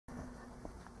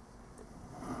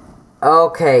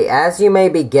Okay, as you may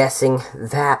be guessing,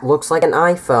 that looks like an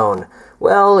iPhone.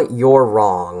 Well, you're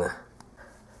wrong.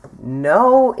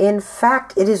 No, in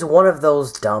fact, it is one of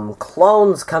those dumb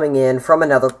clones coming in from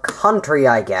another country,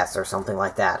 I guess, or something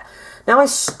like that. Now, I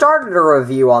started a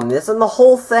review on this, and the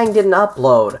whole thing didn't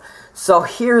upload. So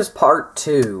here's part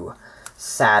 2.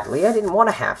 Sadly, I didn't want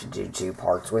to have to do 2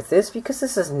 parts with this, because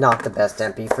this is not the best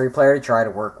MP3 player to try to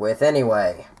work with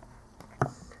anyway.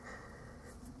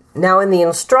 Now, in the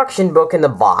instruction book in the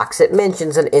box, it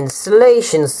mentions an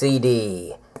installation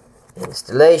CD.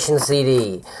 Installation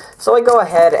CD. So I go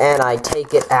ahead and I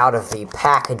take it out of the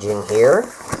packaging here,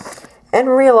 and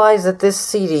realize that this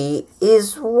CD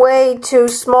is way too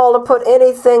small to put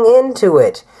anything into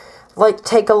it. Like,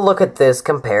 take a look at this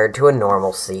compared to a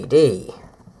normal CD.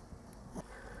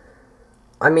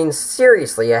 I mean,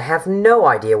 seriously, I have no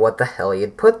idea what the hell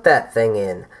you'd put that thing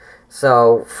in.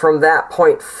 So, from that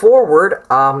point forward,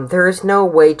 there is no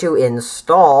way to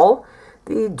install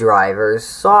the driver's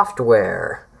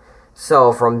software.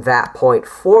 So, from that point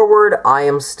forward, I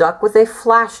am stuck with a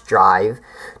flash drive,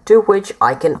 to which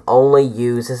I can only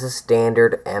use as a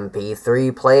standard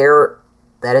MP3 player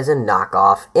that is a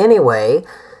knockoff anyway,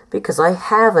 because I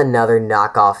have another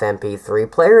knockoff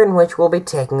MP3 player in which we'll be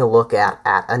taking a look at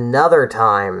another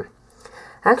time.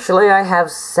 Actually, I have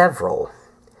several.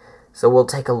 So we'll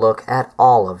take a look at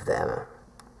all of them.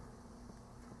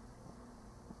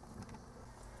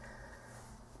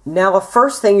 Now, the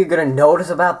first thing you're going to notice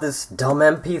about this dumb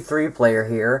MP3 player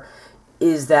here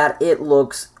is that it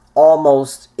looks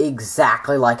almost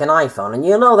exactly like an iPhone. And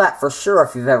you'll know that for sure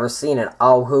if you've ever seen it.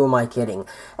 Oh, who am I kidding?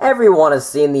 Everyone has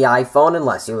seen the iPhone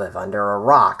unless you live under a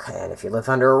rock. And if you live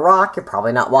under a rock, you're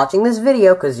probably not watching this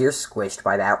video because you're squished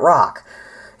by that rock.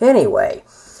 Anyway,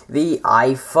 the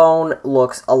iPhone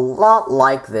looks a lot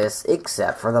like this,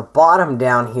 except for the bottom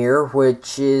down here,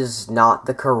 which is not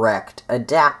the correct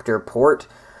adapter port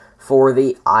for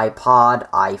the iPod,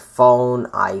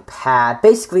 iPhone, iPad.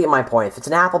 Basically, at my point, if it's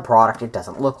an Apple product, it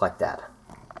doesn't look like that.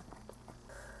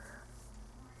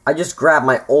 I just grabbed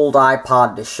my old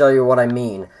iPod to show you what I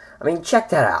mean. I mean, check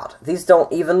that out. These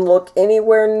don't even look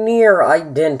anywhere near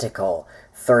identical.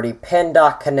 30-pin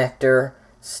dock connector,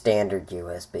 standard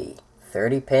USB.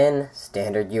 30-pin,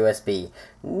 standard USB.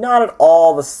 Not at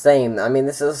all the same. I mean,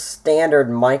 this is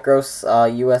standard micro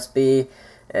USB,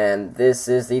 and this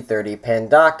is the 30-pin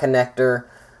dock connector.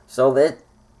 So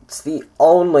that's the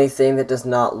only thing that does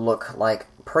not look like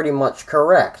pretty much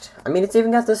correct. I mean, it's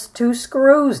even got this 2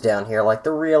 screws down here like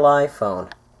the real iPhone.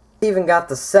 It's even got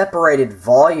the separated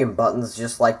volume buttons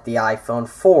just like the iPhone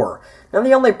 4. Now,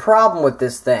 the only problem with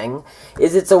this thing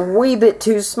is it's a wee bit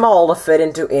too small to fit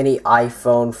into any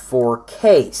iPhone 4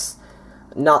 case.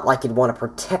 Not like you'd want to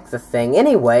protect the thing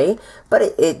anyway, but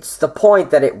it's the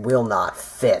point that it will not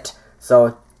fit.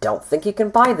 So, don't think you can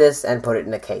buy this and put it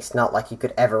in a case. Not like you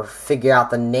could ever figure out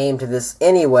the name to this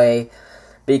anyway,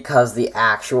 because the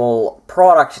actual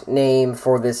product name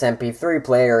for this MP3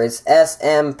 player is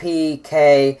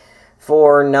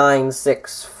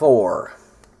SMPK4964.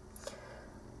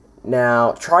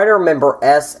 Now, try to remember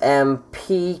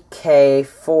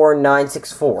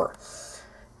SMPK4964.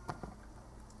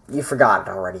 You forgot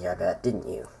it already, I bet, didn't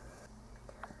you?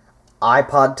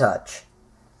 iPod Touch.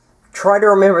 Try to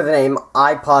remember the name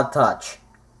iPod Touch.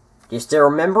 Do you still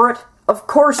remember it? Of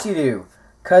course you do,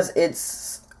 because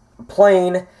it's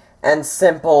plain and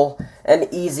simple and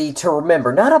easy to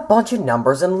remember. Not a bunch of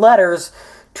numbers and letters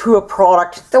to a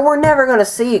product that we're never going to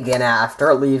see again after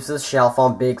it leaves the shelf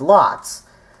on Big Lots.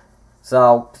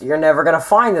 So, you're never going to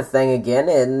find the thing again,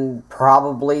 and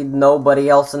probably nobody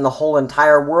else in the whole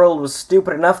entire world was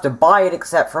stupid enough to buy it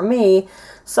except for me,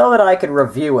 so that I could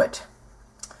review it.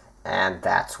 And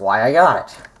that's why I got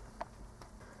it.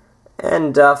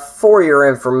 And, for your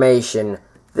information,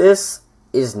 this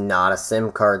is not a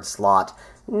SIM card slot.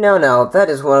 No,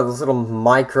 that is one of those little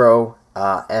micro,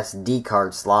 SD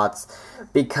card slots,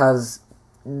 because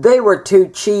they were too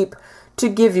cheap to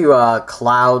give you a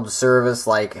cloud service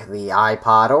like the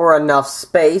iPod, or enough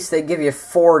space. They give you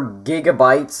 4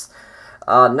 gigabytes.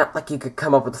 Not like you could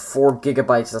come up with 4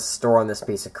 gigabytes to store on this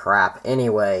piece of crap.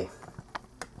 Anyway.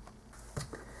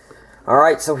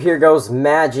 Alright, so here goes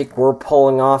magic. We're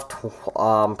pulling off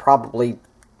probably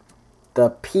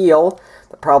the peel.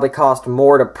 That probably cost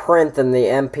more to print than the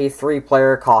MP3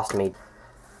 player cost me.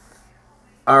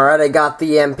 Alright, I got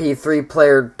the MP3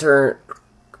 player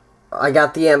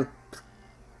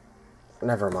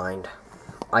Never mind.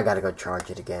 I gotta go charge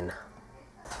it again.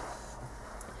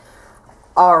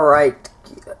 Alright.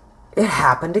 It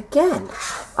happened again.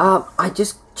 I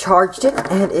just charged it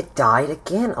and it died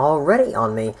again already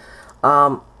on me.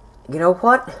 You know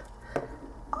what?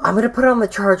 I'm going to put it on the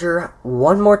charger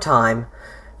one more time,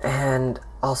 and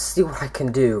I'll see what I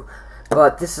can do.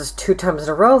 But this is 2 times in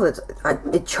a row that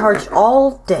it charged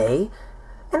all day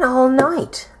and all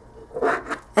night.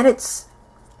 And it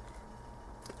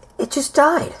just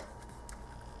died.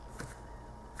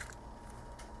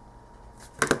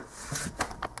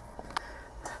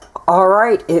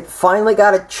 Alright, it finally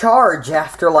got a charge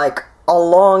after like a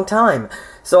long time.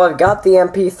 So I've got the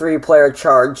MP3 player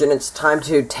charged, and it's time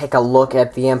to take a look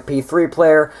at the MP3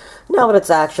 player. Now that it's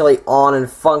actually on and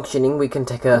functioning, we can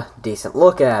take a decent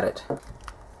look at it.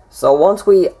 So once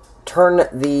we turn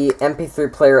the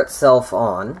MP3 player itself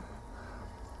on,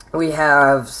 we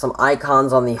have some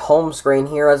icons on the home screen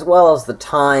here, as well as the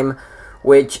time,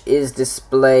 which is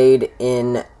displayed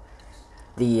in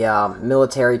the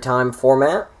military time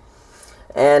format.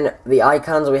 And the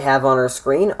icons we have on our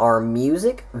screen are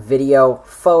music, video,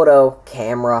 photo,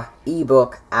 camera,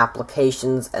 ebook,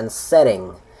 applications, and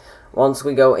setting. Once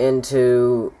we go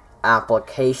into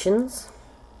applications,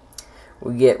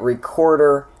 we get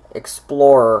recorder,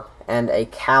 explorer, and a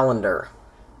calendar,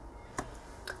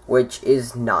 which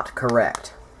is not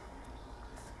correct.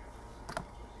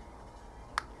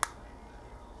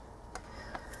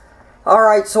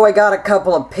 Alright, so I got a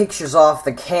couple of pictures off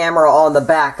the camera on the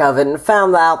back of it and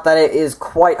found out that it is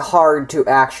quite hard to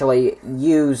actually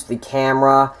use the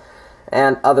camera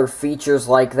and other features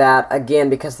like that, again,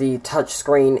 because the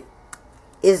touchscreen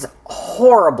is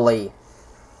horribly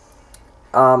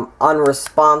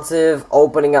unresponsive,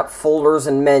 opening up folders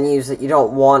and menus that you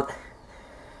don't want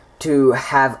to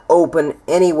have open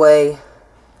anyway.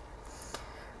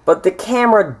 But the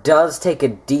camera does take a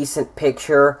decent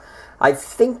picture. I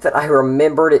think that I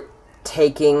remembered it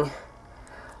taking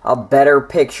a better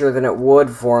picture than it would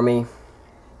for me.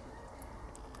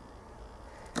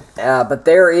 But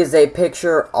there is a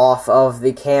picture off of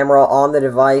the camera on the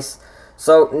device.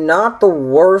 So, not the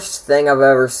worst thing I've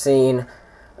ever seen,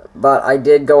 but I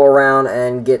did go around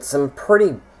and get some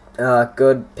pretty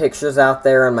good pictures out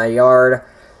there in my yard.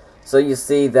 So you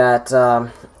see that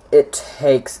it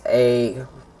takes a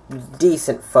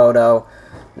decent photo.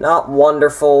 Not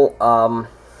wonderful,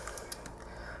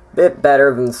 bit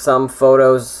better than some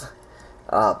photos,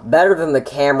 better than the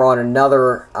camera on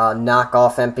another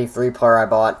knockoff MP3 player I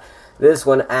bought. This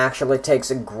one actually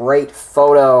takes a great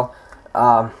photo,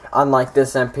 unlike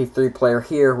this MP3 player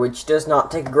here, which does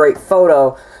not take a great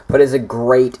photo, but is a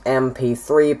great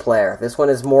MP3 player. This one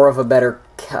is more of a better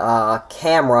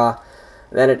camera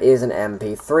than it is an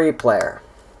MP3 player.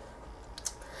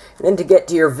 And then to get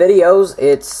to your videos,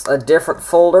 it's a different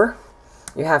folder.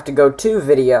 You have to go to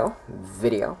video,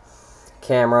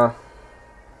 camera.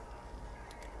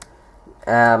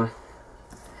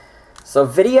 So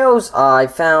videos I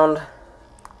found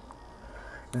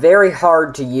very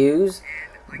hard to use,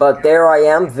 but there I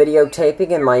am videotaping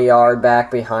in my yard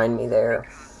back behind me there.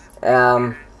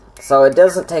 So it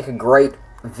doesn't take a great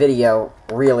video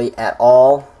really at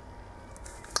all.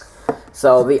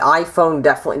 So the iPhone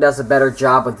definitely does a better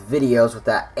job with videos with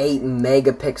that 8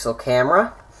 megapixel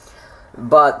camera.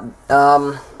 But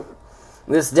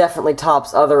this definitely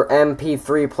tops other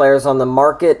MP3 players on the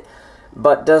market,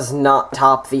 but does not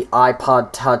top the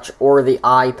iPod Touch or the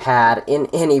iPad in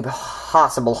any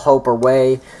possible hope or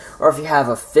way. Or if you have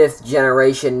a 5th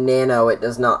generation Nano, it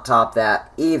does not top that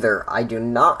either. I do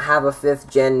not have a 5th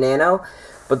gen Nano,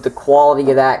 but the quality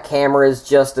of that camera is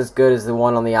just as good as the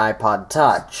one on the iPod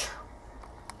Touch.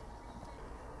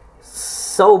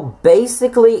 So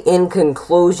basically, in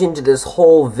conclusion to this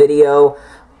whole video,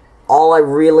 all I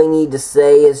really need to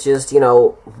say is just,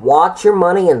 watch your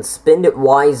money and spend it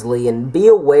wisely, and be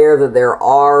aware that there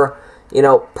are,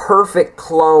 perfect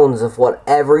clones of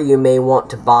whatever you may want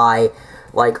to buy,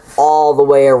 like all the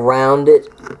way around it.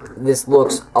 This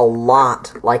looks a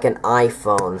lot like an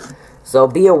iPhone. So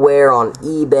be aware on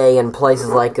eBay and places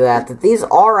like that these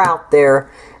are out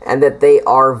there, and that they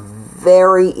are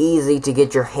very easy to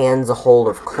get your hands a hold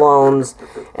of clones,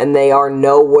 and they are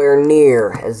nowhere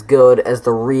near as good as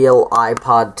the real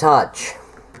iPod Touch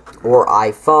or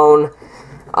iPhone.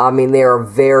 I mean, they are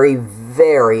very,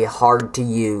 very hard to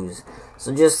use.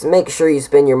 So just make sure you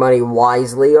spend your money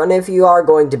wisely, and if you are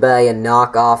going to buy a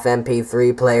knockoff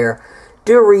MP3 player,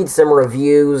 do read some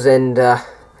reviews and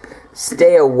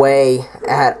stay away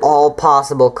at all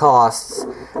possible costs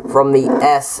from the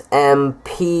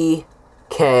SMP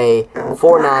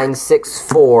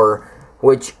K4964,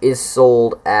 which is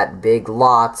sold at big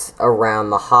lots around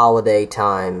the holiday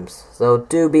times. So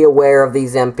do be aware of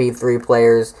these MP3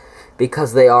 players,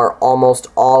 because they are almost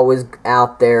always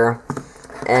out there.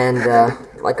 And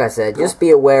like I said, just be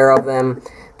aware of them,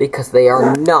 because they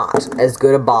are not as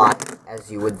good a buy as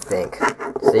you would think.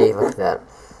 See, look at that.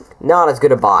 Not as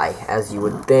good a buy as you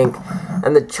would think,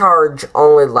 and the charge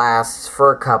only lasts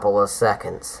for a couple of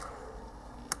seconds.